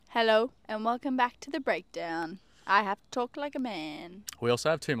Hello and welcome back to the breakdown. I have to talk like a man. We also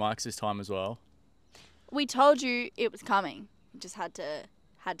have 2 mics this time as well. We told you it was coming. Just had to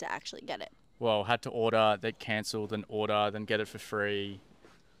actually get it. Well, had to order, then cancel, then order, then get it for free.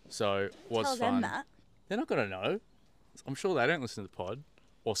 So it was Tell fun. them that. They're not going to know. I'm sure they don't listen to the pod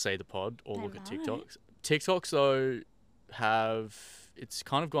or see the pod or They look at might. TikToks. TikToks, though, it's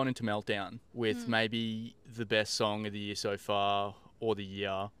kind of gone into meltdown with maybe the best song of the year so far or the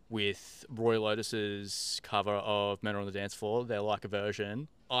year with Royel Otis's cover of Men on the Dance Floor. They're like a version.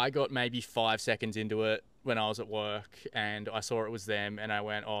 I got maybe 5 seconds into it when I was at work and I saw it was them and I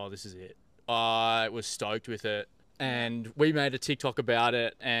went, oh, this is it. I was stoked with it. And we made a TikTok about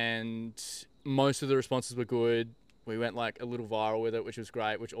it and most of the responses were good. We went like a little viral with it, which was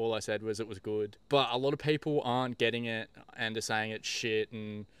great, which all I said was it was good. But a lot of people aren't getting it and are saying it's shit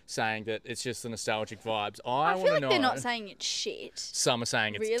and saying that it's just the nostalgic vibes. I want feel to like know. they're not saying it's shit. Some are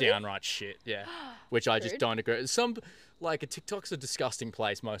saying it's Really? downright shit, yeah. Which I just Rude. don't agree. Like, a TikTok's a disgusting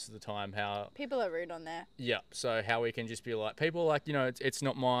place most of the time. People are rude on there. Yeah, so how we can just be like, people are like, it's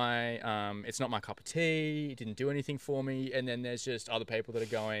not my cup of tea, it didn't do anything for me, and then there's just other people that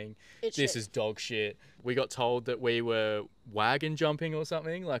are going, It's this shit. is dog shit. We got told that we were wagon jumping or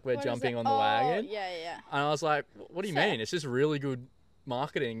something, like we're What is jumping that? on the wagon. Yeah. And I was like, what do you Fair. mean? It's just really good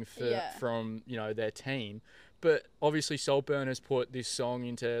marketing from their team. But obviously Saltburn has put this song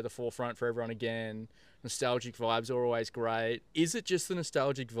into the forefront for everyone again. Nostalgic vibes are always great. Is it just the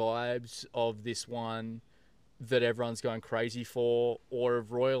nostalgic vibes of this one that everyone's going crazy for? Or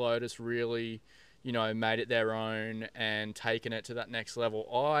have Royal Otis really, made it their own and taken it to that next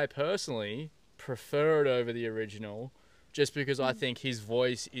level? I personally prefer it over the original just because I think his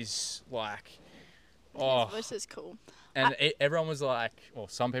voice is like... His voice is cool. And everyone was like, or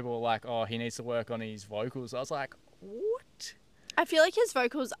some people were like, oh, he needs to work on his vocals. I was like, what? I feel like his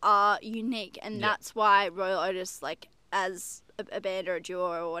vocals are unique, and that's why Royal Otis, like, as a band or a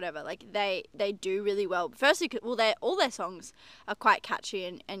duo or whatever, like, they do really well. Firstly, all their songs are quite catchy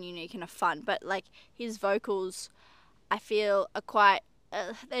and unique and are fun, but, like, his vocals, I feel, are quite,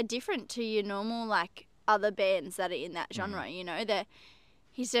 they're different to your normal, like, other bands that are in that genre,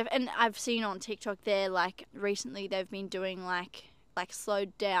 and I've seen on TikTok there, like, recently they've been doing, like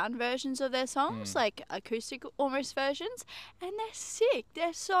slowed down versions of their songs, like acoustic almost versions, and they're sick.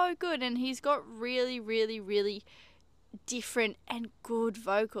 They're so good, and he's got really, really, really different and good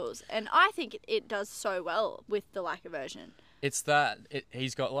vocals, and I think it does so well with the Like a version. It's that,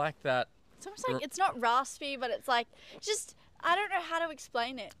 he's got like that. It's almost like it's not raspy, but it's like just, I don't know how to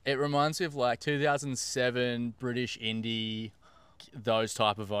explain it. It reminds me of like 2007 British indie, those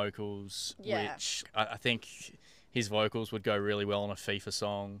type of vocals, which I think his vocals would go really well on a FIFA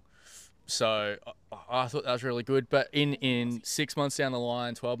song. So I thought that was really good. But in 6 months down the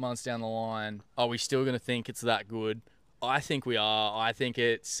line, 12 months down the line, are we still going to think it's that good? I think we are. I think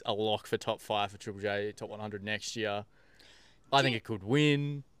it's a lock for top 5 for Triple J, top 100 next year. I think it could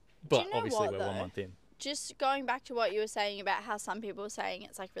win, but obviously we're 1 month in. Just going back to what you were saying about how some people are saying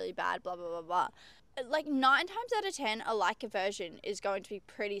it's like really bad, blah, blah, blah, blah. Like 9 times out of 10, a Like a version is going to be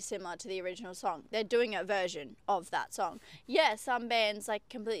pretty similar to the original song. They're doing a version of that song. Yeah, some bands like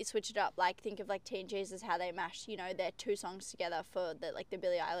completely switch it up. Like think of like Teen Jesus, how they mashed, their 2 songs together for the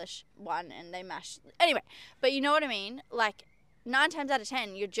Billie Eilish one, and they mashed. Anyway, but you know what I mean? Like 9 times out of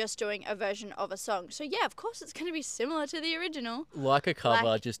 10, you're just doing a version of a song. So yeah, of course it's going to be similar to the original. Like a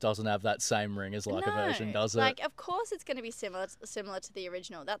cover just doesn't have that same ring as like a version, does it? Like, of course it's going to be similar to the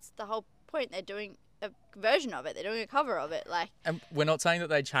original. That's the whole point. They're doing a version of it. They're doing a cover of it. Like, and we're not saying that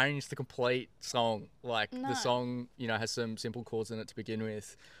they changed the complete song. Like the song, has some simple chords in it to begin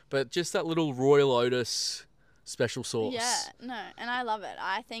with, but just that little Royal Otis special sauce. Yeah, no, and I love it.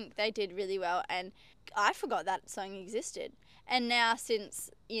 I think they did really well, and I forgot that song existed. And now since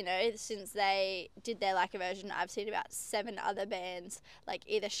they did their Like a version, I've seen about 7 other bands like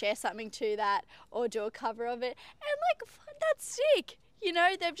either share something to that or do a cover of it, and like that's sick.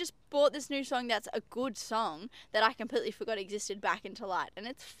 They've just brought this new song that's a good song that I completely forgot existed back into light, and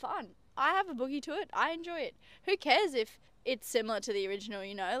it's fun. I have a boogie to it. I enjoy it. Who cares if it's similar to the original,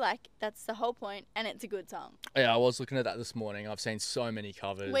 like that's the whole point, and it's a good song. Yeah, I was looking at that this morning. I've seen so many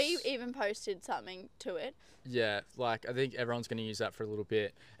covers. We even posted something to it. Yeah, like I think everyone's going to use that for a little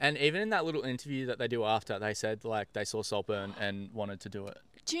bit. And even in that little interview that they do after, they said like they saw Saltburn and wanted to do it.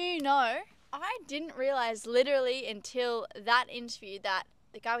 Do you know, I didn't realise literally until that interview that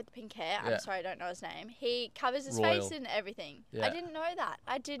the guy with the pink hair, I'm sorry, I don't know his name, he covers his Royal. face and everything. Yeah. I didn't know that.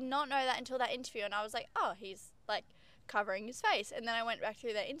 I did not know that until that interview, and I was like, oh, he's like covering his face. And then I went back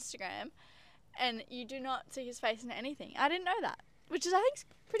through their Instagram, and you do not see his face in anything. I didn't know that. which is I think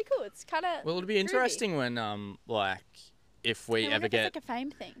pretty cool. It's kind of Well, it'll be interesting when like if we ever get like a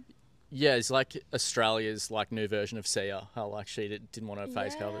fame thing. Yeah, it's like Australia's like new version of Sia. How like she didn't want her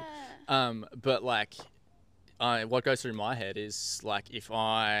face covered. But like, what goes through my head is like if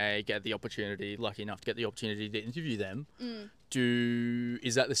I get the opportunity, lucky enough to get the opportunity to interview them,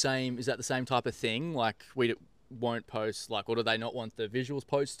 is that the same? Is that the same type of thing? Like we won't post like, or do they not want the visuals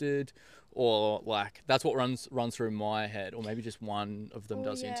posted, or like that's what runs through my head, or maybe just one of them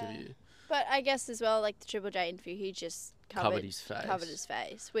does the interview. But I guess as well, like the Triple J interview, he just covered his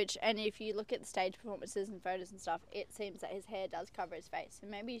face. Which, and if you look at the stage performances and photos and stuff, it seems that his hair does cover his face. So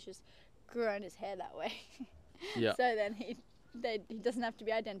maybe he's just grown his hair that way. Yeah. So then he doesn't have to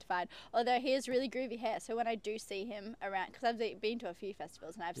be identified. Although he has really groovy hair. So when I do see him around, because I've been to a few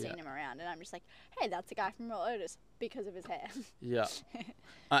festivals and I've seen him around, and I'm just like, hey, that's a guy from Royel Otis because of his hair. Yeah.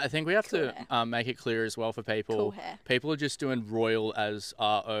 I think we have to make it clear as well for people. Cool hair. People are just doing Royal as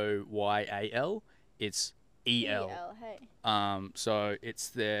Royal. It's EL. Hey. So it's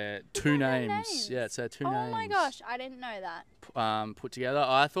their two names. Yeah, it's their two names. Oh my gosh, I didn't know that. Put together.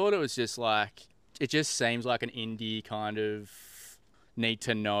 I thought it was just like, it just seems like an indie kind of need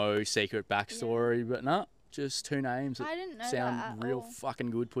to know secret backstory, but no, just two names that I didn't know sound that real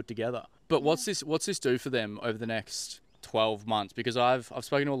fucking good put together. But what's this do for them over the next 12 months? Because I've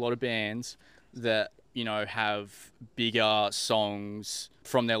spoken to a lot of bands that, you know, have bigger songs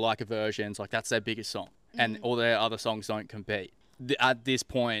from their Like a versions, like that's their biggest song, and all their other songs don't compete. At this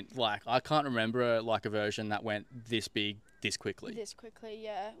point, like I can't remember a Like a version that went this big this quickly.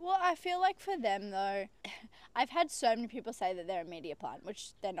 Yeah. Well, I feel like for them though, I've had so many people say that they're a media plant,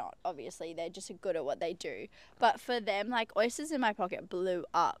 which they're not. Obviously, they're just good at what they do. But for them, like Oysters in My Pocket blew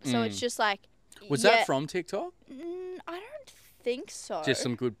up, so it's just like. Was that from TikTok? I don't think so. Just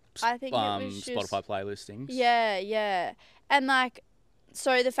some good I think it was Spotify playlistings. Yeah. And like,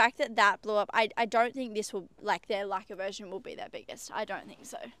 so the fact that blew up, I don't think this will, like their Like a version will be their biggest. I don't think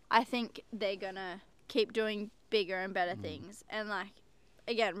so. I think they're gonna keep doing bigger and better things. And like,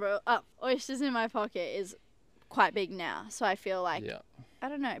 again, Oysters in My Pocket is quite big now. So I feel like, I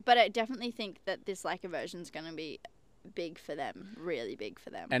don't know. But I definitely think that this Like a version is going to be big for them, really big for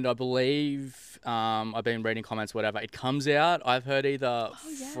them. And I believe, I've been reading comments, whatever, it comes out, I've heard either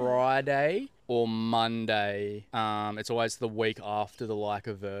Friday or Monday. It's always the week after the Like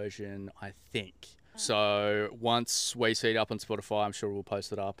a version, I think. So once we see it up on Spotify, I'm sure we'll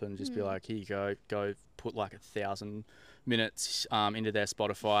post it up and just be like, here you go put like 1,000 minutes into their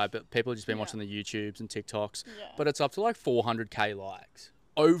Spotify. But people have just been watching the YouTubes and TikToks. But it's up to like 400k likes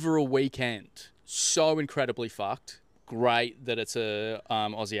over a weekend. So incredibly fucked. Great that it's a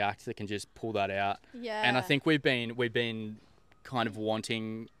Aussie act that can just pull that out. Yeah. And I think we've been kind of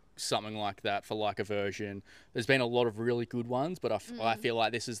wanting something like that for Like a version. There's been a lot of really good ones, but I feel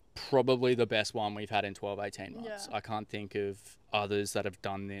like this is probably the best one we've had in 12-18 months. I can't think of others that have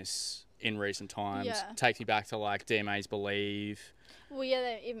done this in recent times. Takes me back to like DMA's Believe. Well, yeah,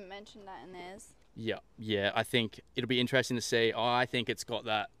 they even mentioned that in theirs. Yeah, I think it'll be interesting to see. I think it's got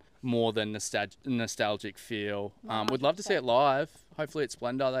that more than nostalgic feel. Would love to see it live. Hopefully at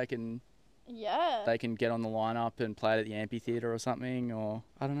Splendor they can get on the lineup and play it at the amphitheatre or something, or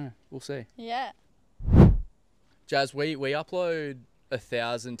I don't know. We'll see. Yeah. Jazz, we upload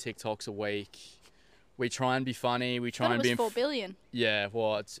 1,000 TikToks a week. We try and be funny. We try and be 4 billion. Yeah,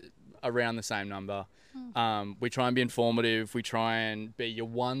 well, it's around the same number. We try and be informative. We try and be your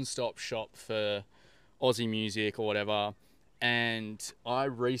one-stop shop for Aussie music or whatever. And I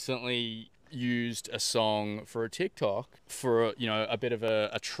recently used a song for a TikTok for, you know, a bit of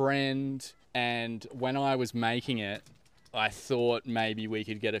a trend. And when I was making it, I thought maybe we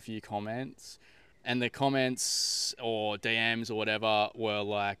could get a few comments. And the comments or DMs or whatever were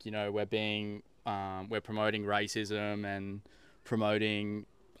like, you know, we're promoting racism and promoting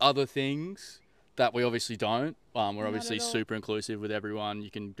other things that we obviously don't. We're obviously super inclusive with everyone. You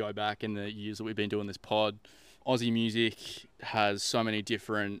can go back in the years that we've been doing this pod. Aussie music has so many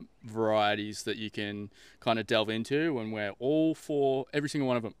different varieties that you can kind of delve into, and we're all for every single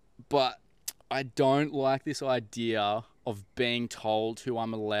one of them. But I don't like this idea of being told who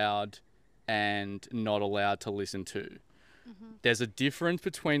I'm allowed and not allowed to listen to. There's a difference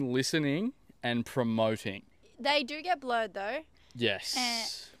between listening and promoting. They do get blurred though.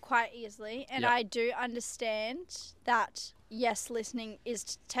 Yes. Quite easily. And I do understand that, yes, listening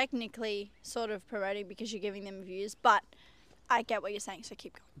is technically sort of promoting because you're giving them views, but I get what you're saying, so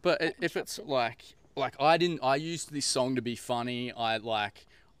keep going. But if it's like I used this song to be funny. I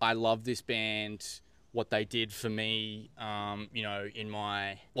love this band, what they did for me, you know, in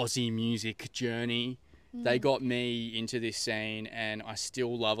my Aussie music journey. They got me into this scene, and I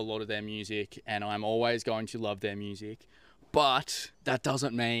still love a lot of their music, and I'm always going to love their music. But that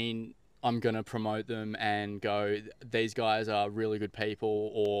doesn't mean I'm going to promote them and go, these guys are really good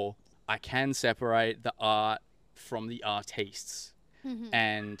people, or I can separate the art from the artists.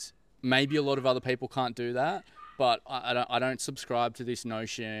 And maybe a lot of other people can't do that, but I don't subscribe to this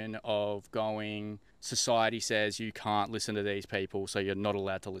notion of going, society says you can't listen to these people, so you're not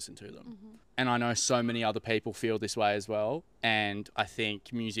allowed to listen to them. And I know so many other people feel this way as well. And I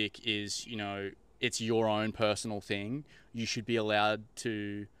think music is, you know, it's your own personal thing. You should be allowed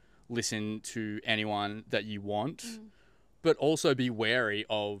to listen to anyone that you want, but also be wary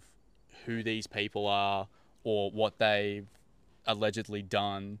of who these people are or what they've allegedly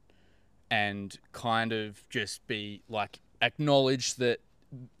done, and kind of just be like, acknowledge that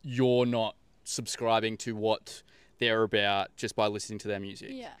you're not subscribing to what they're about just by listening to their music.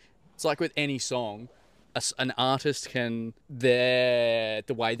 Yeah. It's like with any song, an artist can, the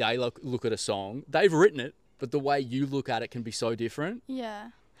way they look at a song, they've written it, but the way you look at it can be so different. Yeah.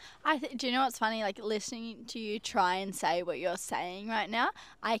 Do you know what's funny? Like, listening to you try and say what you're saying right now,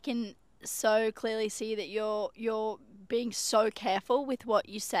 I can so clearly see that you're being so careful with what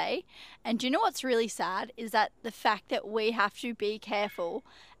you say. And do you know what's really sad is that the fact that we have to be careful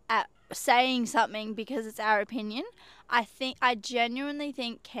at saying something because it's our opinion. I genuinely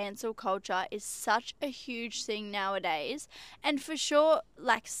think cancel culture is such a huge thing nowadays, and for sure,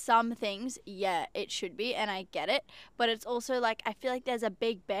 like, some things, yeah, it should be, and I get it, but it's also like, I feel like there's a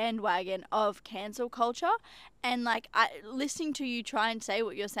big bandwagon of cancel culture, and like, listening to you try and say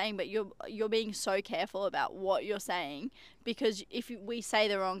what you're saying, but you're being so careful about what you're saying, because if we say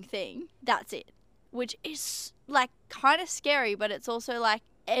the wrong thing, that's it, which is like kind of scary, but it's also like,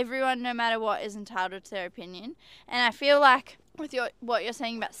 everyone, no matter what, is entitled to their opinion. And I feel like with what you're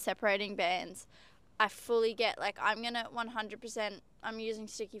saying about separating bands, I fully get, like, I'm going to 100%, I'm using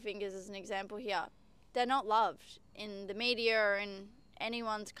Sticky Fingers as an example here. They're not loved in the media or in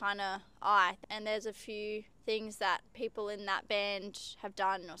anyone's kind of eye. And there's a few things that people in that band have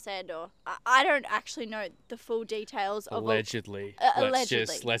done or said, or I don't actually know the full details of allegedly.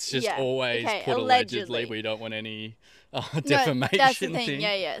 Allegedly. Let's just always put allegedly. We don't want any defamation. No, that's the thing.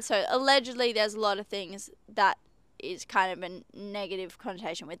 Yeah. So allegedly, there's a lot of things that is kind of a negative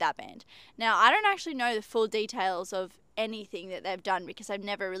connotation with that band. Now, I don't actually know the full details of anything that they've done because I've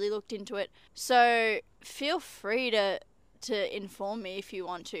never really looked into it. So feel free to inform me if you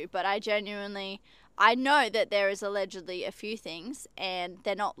want to, but I know that there is allegedly a few things and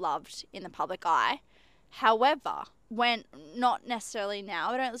they're not loved in the public eye. However, when, not necessarily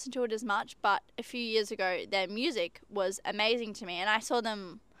now, I don't listen to it as much, but a few years ago, their music was amazing to me, and I saw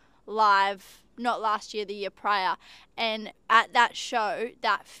them live, not last year, the year prior, and at that show,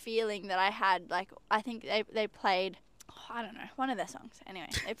 that feeling that I had, like, I think they played, I don't know, one of their songs. Anyway,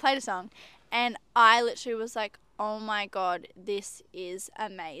 they played a song, and I literally was like, oh my God, this is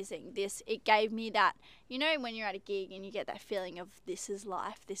amazing. It gave me that, you know, when you're at a gig and you get that feeling of this is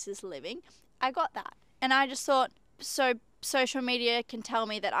life, this is living. I got that. And I just thought, so social media can tell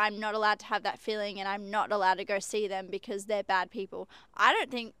me that I'm not allowed to have that feeling and I'm not allowed to go see them because they're bad people. I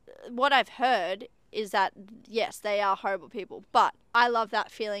don't think, what I've heard is that, yes, they are horrible people, but I love that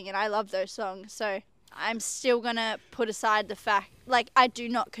feeling and I love those songs. So I'm still going to put aside the fact, like, I do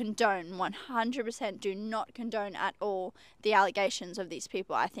not condone, 100% do not condone at all the allegations of these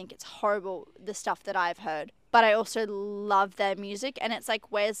people. I think it's horrible, the stuff that I've heard. But I also love their music, and it's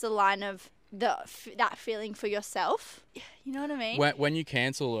like, where's the line of that feeling for yourself? You know what I mean? When you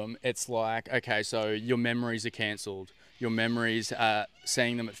cancel them, it's like, okay, so your memories are cancelled. Your memories,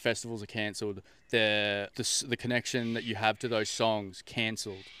 seeing them at festivals are cancelled. The connection that you have to those songs,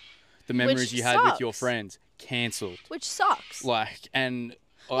 cancelled. The memories you had with your friends, cancelled. Which sucks. Like, and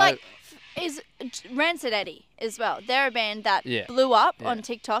is Rancid Eddie as well. They're a band that blew up on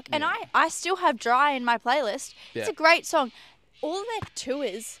TikTok, and I still have Dry in my playlist. It's a great song. All of their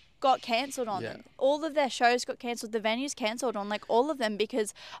tours got cancelled on them. All of their shows got cancelled. The venues cancelled on, like, all of them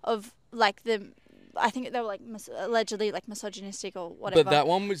because of, like, I think they were, like, allegedly, like, misogynistic or whatever. But that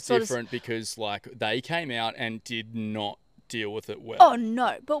one was different because, like, they came out and did not deal with it well. Oh,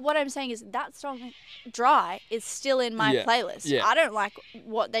 no. But what I'm saying is that song, Dry, is still in my playlist. Yeah. I don't like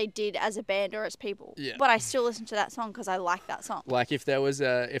what they did as a band or as people. Yeah. But I still listen to that song because I like that song. Like, if there was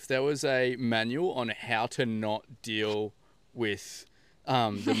a manual on how to not deal with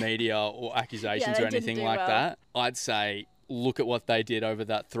the media or accusations or anything like that, I'd say look at what they did over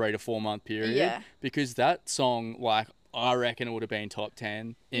that 3 to 4 month period. Yeah. Because that song, like, I reckon it would have been top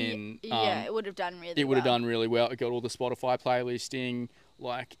 10 in... it would have done really well. It would have done really well. It got all the Spotify playlisting.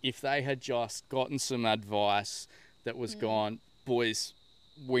 Like, if they had just gotten some advice that was gone, boys,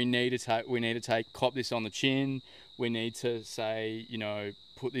 we need to cop this on the chin. We need to say, you know,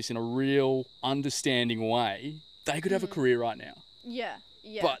 put this in a real understanding way. They could have a career right now. Yeah.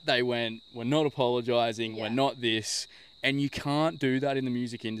 Yeah. But they went, we're not apologising, we're not this. And you can't do that in the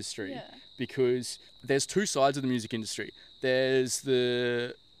music industry because there's two sides of the music industry. There's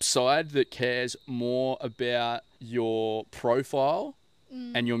the side that cares more about your profile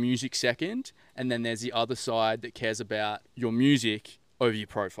and your music second. And then there's the other side that cares about your music over your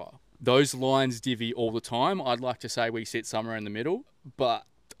profile. Those lines divvy all the time. I'd like to say we sit somewhere in the middle, but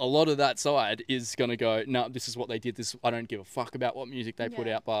a lot of that side is going to go, no, this is what they did. I don't give a fuck about what music they put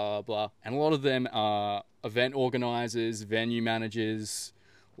out, blah, blah, blah. And a lot of them are event organisers, venue managers.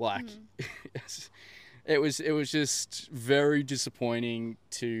 Like, it was just very disappointing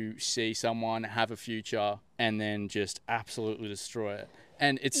to see someone have a future and then just absolutely destroy it.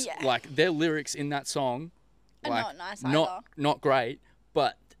 And it's like their lyrics in that song, like, not nice either. Not great,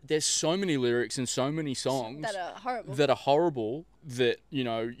 but there's so many lyrics and so many songs that are horrible that, you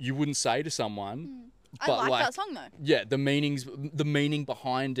know, you wouldn't say to someone. But I like that song though. Yeah, the meaning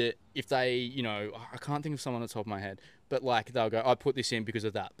behind it, if they, you know, I can't think of someone on the top of my head, but like they'll go, I put this in because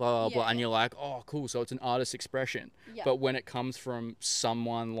of that, blah, blah, blah. And you're like, oh, cool, so it's an artist's expression. Yeah. But when it comes from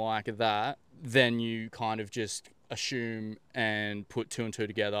someone like that, then you kind of just assume and put two and two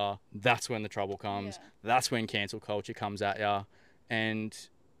together. That's when the trouble comes. Yeah. That's when cancel culture comes at ya. And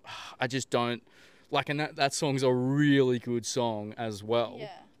I just don't like, and that song's a really good song as well. Yeah,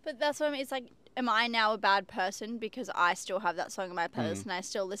 but that's what I mean. It's like, am I now a bad person because I still have that song in my playlist and I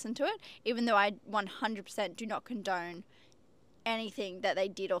still listen to it, even though I 100% do not condone anything that they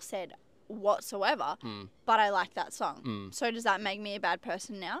did or said whatsoever, but I like that song. So does that make me a bad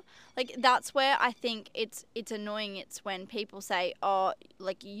person now? Like, that's where I think it's annoying. It's when people say, oh,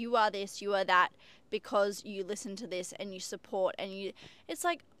 like, you are this, you are that, because you listen to this and you support and you... It's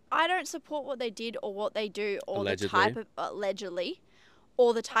like, I don't support what they did or what they do or allegedly. The type of... Allegedly.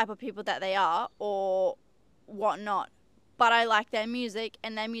 Or the type of people that they are or whatnot. But I like their music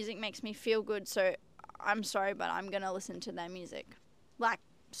and their music makes me feel good, so I'm sorry, but I'm going to listen to their music. Like,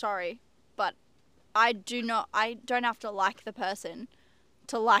 sorry, but I don't have to like the person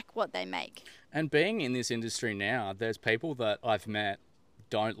to like what they make. And being in this industry now, there's people that I've met,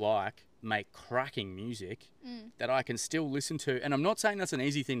 don't like, make cracking music that I can still listen to. And I'm not saying that's an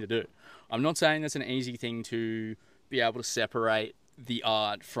easy thing to do. I'm not saying that's an easy thing to be able to separate the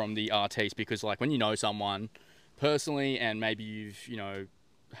art from the artiste, because like when you know someone personally and maybe you've, you know,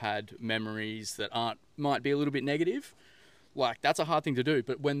 had memories that might be a little bit negative, like that's a hard thing to do.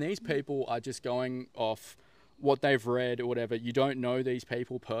 But when these people are just going off what they've read or whatever, you don't know these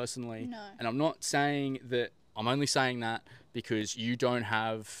people personally. No. And I'm not saying that, I'm only saying that because you don't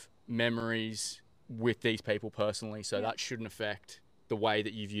have memories with these people personally, so that shouldn't affect the way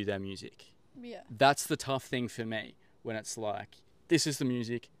that you view their music. Yeah. That's the tough thing for me, when it's like, this is the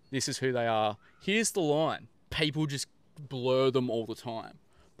music, this is who they are, here's the line. People just blur them all the time.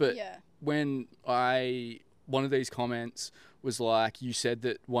 But when one of these comments was like, you said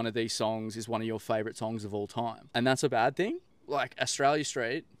that one of these songs is one of your favourite songs of all time, and that's a bad thing? Like, Australia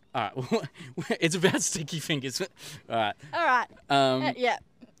Street, all right, it's about Sticky Fingers. All right. Yeah.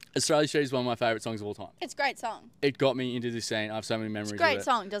 Australia Street is one of my favourite songs of all time. It's a great song. It got me into this scene. I have so many memories of it. It's a great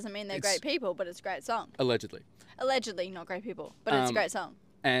song. Doesn't mean they're great people, but it's a great song. Allegedly. Allegedly, not great people, but it's a great song.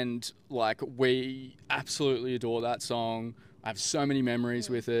 And, like, we absolutely adore that song. I have so many memories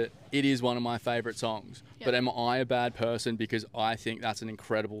with it. It is one of my favourite songs. Yep. But am I a bad person because I think that's an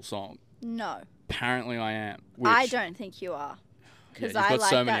incredible song? No. Apparently I am. I don't think you are. Because you've got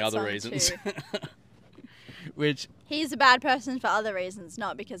so many other reasons. Which... He's a bad person for other reasons,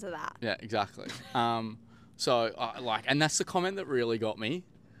 not because of that. Yeah, exactly. And that's the comment that really got me,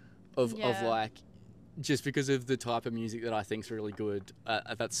 of like, just because of the type of music that I think's really good,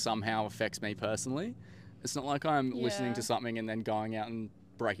 that somehow affects me personally. It's not like I'm listening to something and then going out and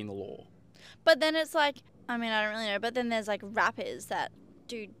breaking the law. But then it's like, I mean, I don't really know, but then there's like rappers that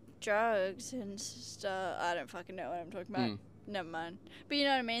do drugs and stuff. I don't fucking know what I'm talking about. Never mind. But you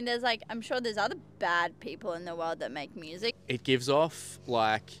know what I mean? There's like, I'm sure there's other bad people in the world that make music. It gives off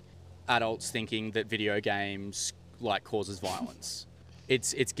like adults thinking that video games like causes violence.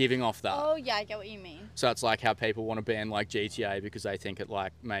 It's giving off that. Oh yeah, I get what you mean. So it's like how people want to ban like GTA because they think it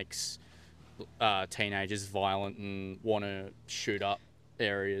like makes teenagers violent and want to shoot up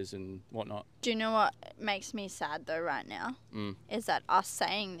areas and whatnot. Do you know what makes me sad though right now? Is that us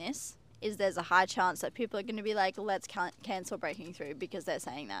saying this, there's a high chance that people are going to be like, let's cancel Breaking Through because they're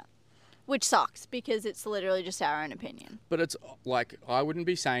saying that. Which sucks because it's literally just our own opinion. But it's like, I wouldn't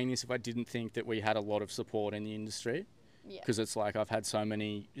be saying this if I didn't think that we had a lot of support in the industry. Yeah. Because it's like, I've had so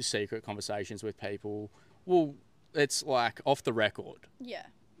many secret conversations with people. Well, it's like off the record. Yeah.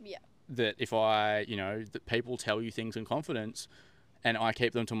 Yeah. That if I, that people tell you things in confidence and I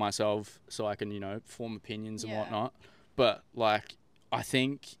keep them to myself so I can, form opinions and whatnot. But like, I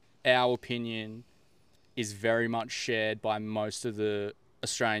think our opinion is very much shared by most of the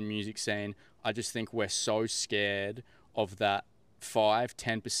Australian music scene. I just think we're so scared of that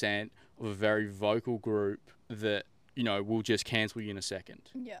 5-10% of a very vocal group that, will just cancel you in a second.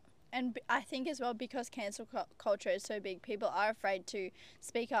 Yeah. And I think as well, because cancel culture is so big, people are afraid to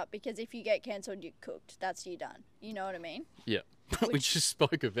speak up because if you get cancelled, you're cooked. That's you done. You know what I mean? Yeah. We just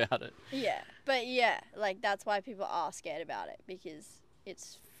spoke about it. Yeah. But yeah, like that's why people are scared about it because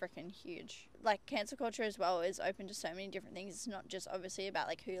it's freaking huge. Like cancel culture as well is open to so many different things. It's not just obviously about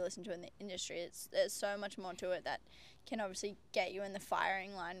like who you listen to in the industry. There's so much more to it that can obviously get you in the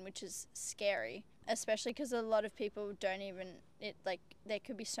firing line, which is scary. Especially because a lot of people don't even, there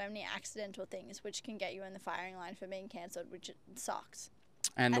could be so many accidental things which can get you in the firing line for being cancelled, which sucks.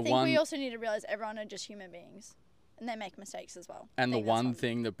 And I think we also need to realise everyone are just human beings and they make mistakes as well. And the one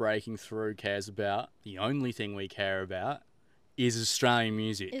thing that Breaking Through cares about, the only thing we care about, is Australian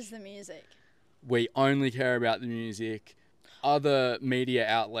music. Is the music. We only care about the music. Other media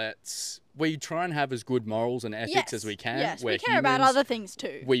outlets, we try and have as good morals and ethics as we can. Yes, We're we care about other things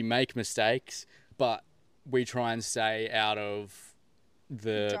too. We make mistakes. But we try and stay out of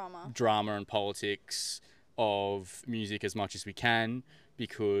the drama and politics of music as much as we can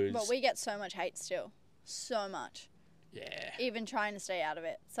because... But we get so much hate still. So much. Yeah. Even trying to stay out of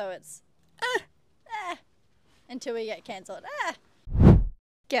it. So it's... until we get cancelled.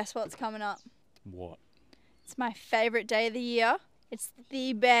 Guess what's coming up? What? It's my favourite day of the year. It's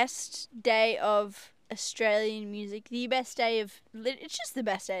the best day of Australian music. The best day of... It's just the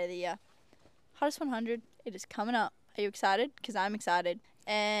best day of the year. Hottest 100, it is coming up. Are you excited? Because I'm excited.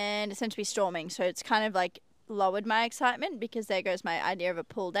 And it's meant to be storming, so it's kind of like lowered my excitement because there goes my idea of a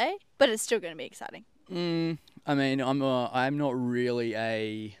pool day. But it's still going to be exciting. I mean, I'm not really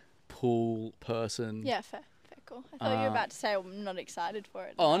a pool person. Yeah, fair, cool. I thought you were about to say I'm not excited for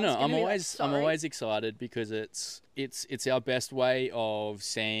it. Oh no, I'm always excited because it's our best way of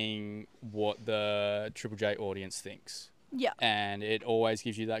seeing what the Triple J audience thinks. Yeah. And it always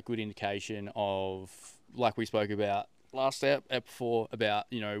gives you that good indication of, like we spoke about last ep before, about,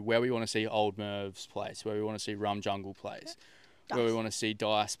 where we want to see Old Merv's place, where we want to see Rum Jungle place, where we want to see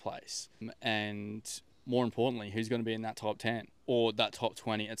Dice place. And more importantly, who's going to be in that top 10 or that top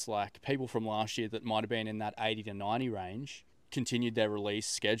 20. It's like people from last year that might have been in that 80 to 90 range continued their release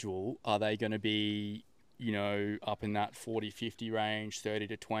schedule. Are they going to be, up in that 40-50 range, 30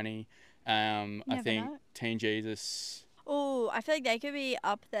 to 20? I think know. Teen Jesus... Oh, I feel like they could be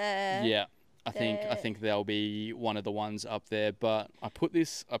up there. Yeah, I think they'll be one of the ones up there. But I put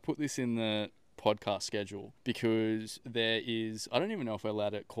this in the podcast schedule because there is, I don't even know if we're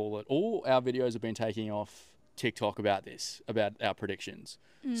allowed to call it. All our videos have been taking off TikTok about this, about our predictions.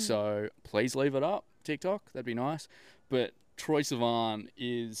 So please leave it up, TikTok. That'd be nice. But Troye Sivan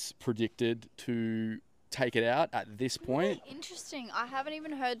is predicted to take it out at this point. Really interesting. I haven't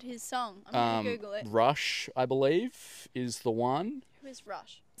even heard his song. I'm going to Google it. Rush, I believe, is the one. Who is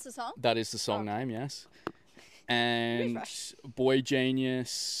Rush? It's the song? That is the song name, yes. And Boy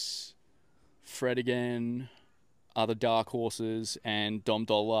Genius, Fred Again, other dark horses, and Dom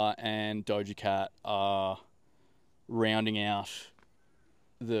Dollar and Doja Cat are rounding out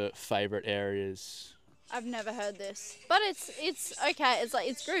the favourite areas. I've never heard this. But it's okay. It's like,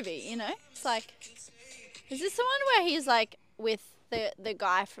 it's groovy, It's like... Is this the one where he's like with the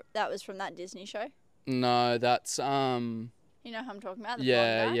guy that was from that Disney show? No, that's You know who I'm talking about? The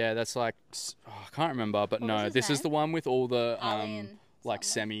yeah, blonde guy? yeah, that's like I can't remember, but no, this is the one with all the like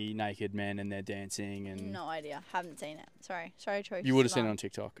semi-naked men and they're dancing and. No idea, haven't seen it. Sorry, Troye. You would have seen it on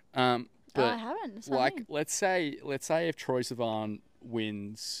TikTok. But I haven't. Like, let's say if Troye Sivan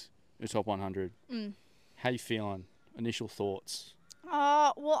wins the top 100, how you feeling? Initial thoughts.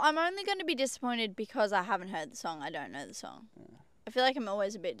 Well, I'm only going to be disappointed because I haven't heard the song. I don't know the song. Yeah. I feel like I'm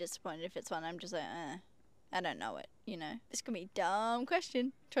always a bit disappointed if it's one I'm just like, I don't know it, This could be a dumb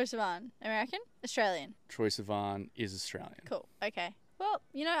question. Troye Sivan, American? Australian? Troye Sivan is Australian. Cool, okay. Well,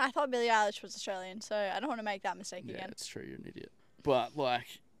 I thought Billie Eilish was Australian, so I don't want to make that mistake again. Yeah, it's true, you're an idiot. But,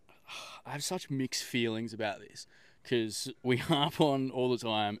 like, I have such mixed feelings about this because we harp on all the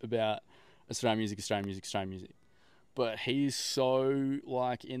time about Australian music. But he's so,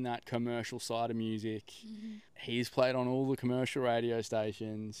 like, in that commercial side of music. Mm-hmm. He's played on all the commercial radio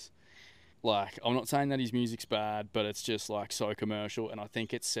stations. Like, I'm not saying that his music's bad, but it's just like so commercial, and I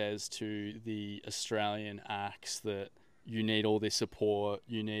think it says to the Australian acts that you need all this support,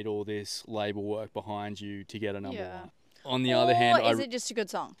 you need all this label work behind you to get a number one. On the other hand, is it just a good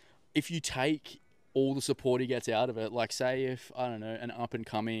song? If you take all the support he gets out of it, like say if, I don't know, an up and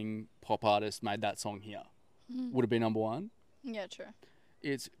coming pop artist made that song here, would it be number one? Yeah, true.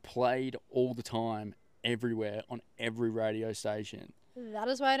 It's played all the time, everywhere, on every radio station. That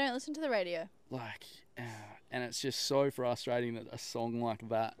is why I don't listen to the radio. Like, and it's just so frustrating that a song like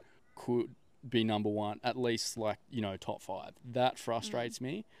that could be number one, at least like, you know, top 5. That frustrates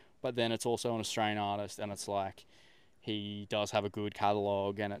me. But then it's also an Australian artist, and it's like he does have a good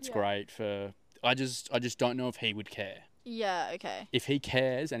catalogue, and it's great for. I just don't know if he would care. Yeah. Okay. If he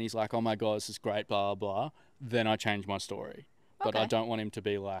cares and he's like, oh my god, this is great, blah blah, then I change my story. But I don't want him to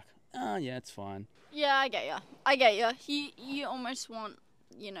be like, oh yeah, it's fine. Yeah, I get you. You almost want,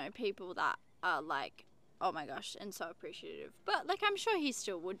 you know, people that are like, oh my gosh, and so appreciative. But like, I'm sure he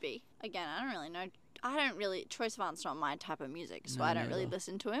still would be. Again, I don't really know. Troye Sivan's not my type of music, so I don't really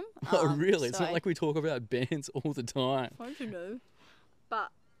listen to him. Oh really? It's not like we talk about bands all the time. I don't know. But,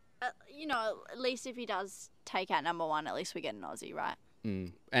 you know, at least if he does take out number one, at least we get an Aussie, right?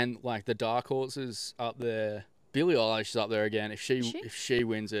 And like the dark horses up there, Billie Eilish is up there again. If she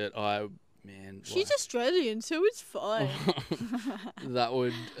wins it, she's Australian, so it's fine. That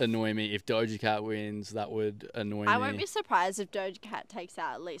would annoy me. If Doja Cat wins, that would annoy me. I won't be surprised if Doja Cat takes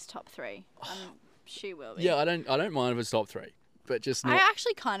out at least top 3. She will be. Yeah, I don't mind if it's top 3, but just not. I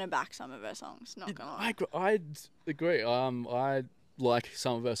actually kind of back some of her songs. Not gonna lie. I'd agree. I like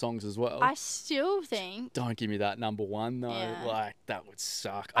some of her songs as well. I still think. Don't give me that number one though. Yeah. Like that would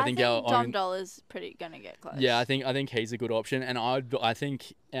suck. I think Dom Dollar's pretty gonna get close. Yeah, I think he's a good option, and I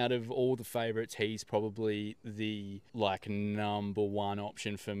think out of all the favourites, he's probably the like number one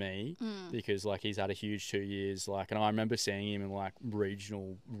option for me because like he's had a huge 2 years. Like, and I remember seeing him in like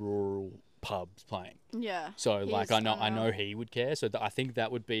regional, rural pubs playing. Yeah. So like I know he would care. So I think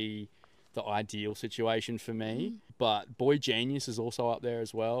that would be the ideal situation for me. But Boy Genius is also up there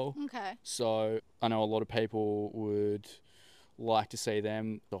as well. Okay. So I know a lot of people would like to see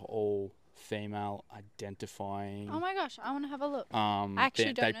them, the all female identifying. Oh my gosh, I want to have a look. I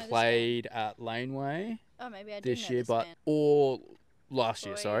actually don't know. They played at Laneway. Oh, maybe I do this know year, this band. or last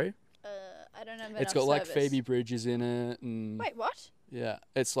year. Sorry. I don't know. It's got like Phoebe Bridgers in it, and wait, what? Yeah,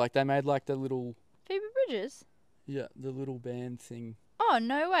 it's like they made like the little Phoebe Bridgers. Yeah, the little band thing. Oh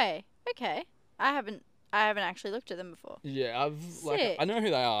no way. Okay, I haven't actually looked at them before. Yeah, I know who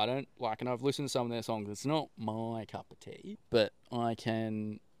they are. I don't like, and I've listened to some of their songs. It's not my cup of tea, but I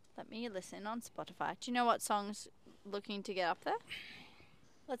can. Let me listen on Spotify. Do you know what song's looking to get up there?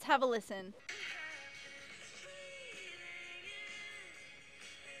 Let's have a listen.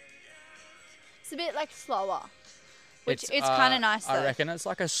 It's a bit like slower, which it's kind of nice though. I reckon it's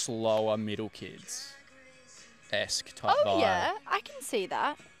like a slower Middle Kids-esque type vibe. Oh yeah, I can see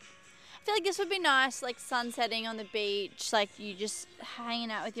that. I feel like this would be nice, like sunsetting on the beach, like you just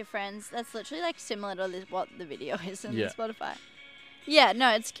hanging out with your friends. That's literally like similar to what the video is on Spotify. Yeah, no,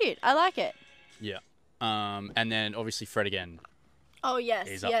 it's cute. I like it. Yeah. And then obviously Fred again. Oh yes,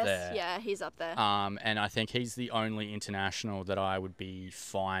 he's up there. Yeah, he's up there. And I think he's the only international that I would be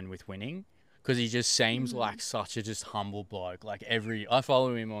fine with winning. Because he just seems like such a just humble bloke. Like I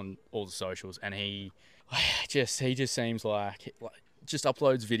follow him on all the socials, and he just seems like just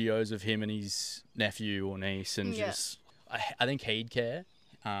uploads videos of him and his nephew or niece, and just I think he'd care.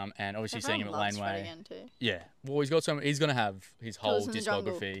 And obviously seeing him at Laneway. Yeah, well he's gonna have his whole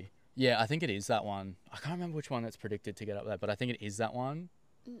discography. Yeah, I think it is that one. I can't remember which one that's predicted to get up there, but I think it is that one.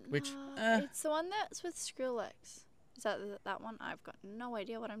 Which it's the one that's with Skrillex. Is that one? I've got no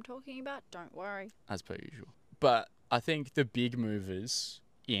idea what I'm talking about. Don't worry. As per usual. But I think the big movers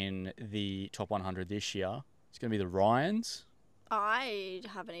in the top 100 this year is going to be the Ryans. I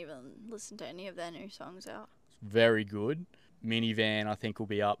haven't even listened to any of their new songs out. Very good. Minivan, I think, will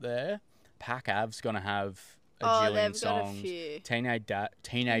be up there. Pac Av's going to have a jillion songs. Got a few. Teenage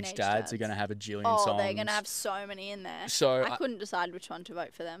Dads are going to have a jillion songs. Oh, they're going to have so many in there. So I couldn't decide which one to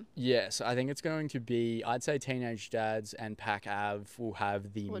vote for them. Yeah, so I think it's going to be, I'd say Teenage Dads and Pac Av will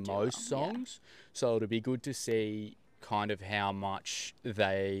have the most songs. Yeah. So it'll be good to see kind of how much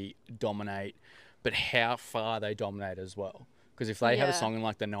they dominate, but how far they dominate as well. Because if they have a song in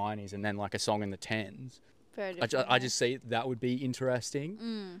like the 90s and then like a song in the 10s, I just see that would be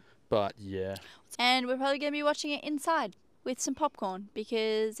interesting. But yeah. And we're probably going to be watching it inside with some popcorn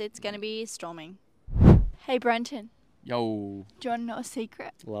because it's going to be storming. Hey, Brenton. Yo. Do you want to know a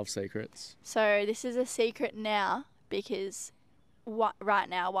secret? Love secrets. So this is a secret now because right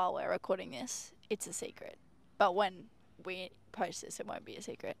now while we're recording this, it's a secret. But when we post this, it won't be a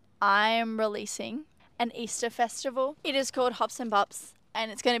secret. I am releasing an Easter festival. It is called Hops and Bops,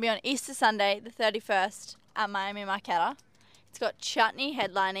 and it's going to be on Easter Sunday, the 31st, at Miami Marquetta. It's got Chutney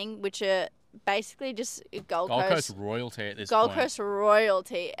headlining, which are basically just Gold Coast royalty at this Gold point. Coast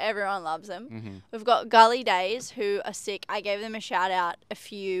royalty. Everyone loves them. Mm-hmm. We've got Gully Days, who are sick. I gave them a shout out a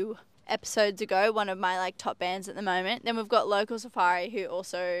few episodes ago, one of my like top bands at the moment. Then we've got Local Safari, who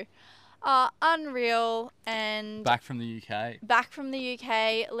also are unreal, and Back from the UK. back from the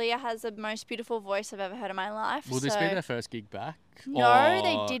UK. Leah has the most beautiful voice I've ever heard in my life. Will this be their first gig back? No,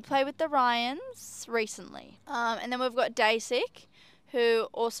 they did play with the Ryans recently. And then we've got Daysick, who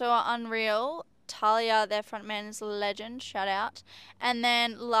also are unreal. Talia, their frontman, is a legend. Shout out. And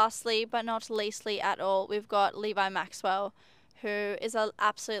then lastly, but not leastly at all, we've got Levi Maxwell, who is an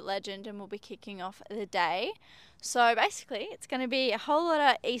absolute legend and will be kicking off the day. So basically, it's going to be a whole lot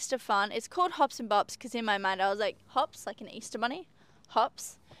of Easter fun. It's called Hops and Bops because in my mind I was like, hops, like an Easter bunny,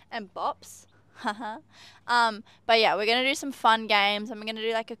 hops, and bops. But yeah, we're going to do some fun games. I'm going to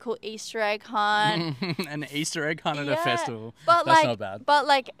do like a cool Easter egg hunt. An Easter egg hunt at a festival. But That's like, not bad. But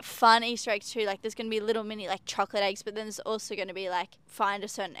like fun Easter eggs too. Like there's going to be little mini like chocolate eggs, but then there's also going to be like find a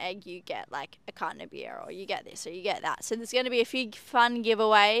certain egg, you get like a carton of beer, or you get this or you get that. So there's going to be a few fun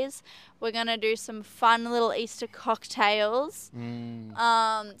giveaways. We're going to do some fun little Easter cocktails.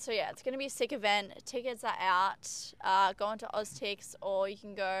 So yeah, it's going to be a sick event. Tickets are out. Go on to OzTix, or you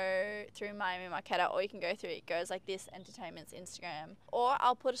can go through Miami Marquetta, or you can go through It Goes Like This Entertainment's Instagram, or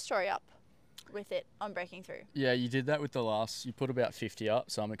I'll put a story up with it on Breaking Through. Yeah, you did that with the last. You put about 50 up,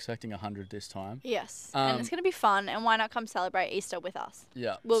 so I'm expecting 100 this time. Yes, and it's going to be fun, and why not come celebrate Easter with us?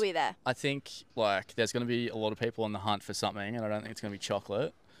 Yeah. We'll be there. I think like there's going to be a lot of people on the hunt for something, and I don't think it's going to be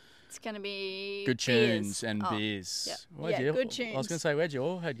chocolate. It's going to be good tunes and beers. Beers. Yeah, good tunes. I was going to say, where'd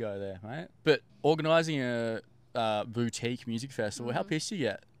your head go there, mate? But organising a boutique music festival, how pissed do you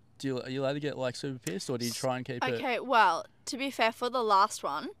get? Are you allowed to get like super pissed, or do you try and keep it? Okay, well, to be fair, for the last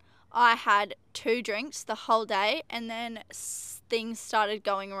one, I had 2 drinks the whole day, and then things started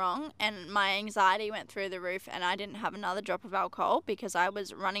going wrong, and my anxiety went through the roof, and I didn't have another drop of alcohol because I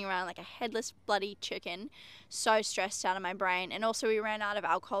was running around like a headless bloody chicken, so stressed out of my brain. And also we ran out of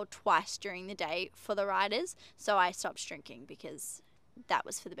alcohol twice during the day for the riders, so I stopped drinking because that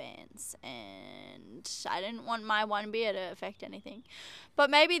was for the bands, and I didn't want my one beer to affect anything. But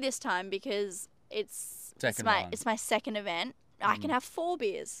maybe this time, because it's my second event, I can have 4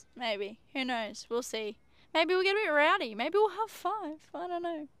 beers, maybe. Who knows? We'll see. Maybe we'll get a bit rowdy. Maybe we'll have 5. I don't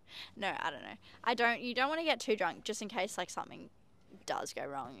know. No, I don't know. You don't want to get too drunk just in case like something does go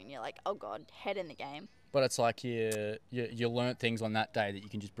wrong and you're like, oh God, head in the game. But it's like you learnt things on that day that you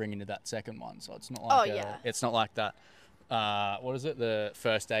can just bring into that second one. So it's not like it's not like that. What is it? The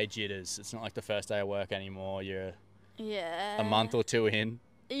first day jitters. It's not like the first day of work anymore. You're a month or 2 in.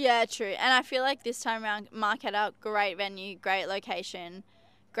 Yeah, true. And I feel like this time around, Marquetta, great venue, great location,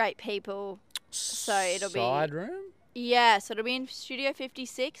 great people. So it'll be side room. Yeah, so it'll be in Studio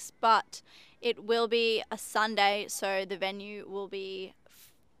 56, but it will be a Sunday, so the venue will be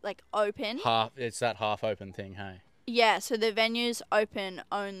like open. It's that half open thing, hey. Yeah, so the venue's open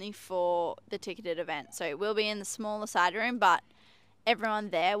only for the ticketed event. So it will be in the smaller side room, but everyone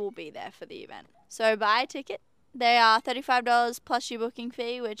there will be there for the event. So buy a ticket. They are $35 plus your booking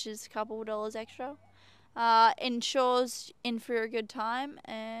fee, which is a couple of dollars extra. Ensures in for a good time,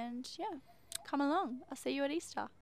 and yeah, come along. I'll see you at Easter.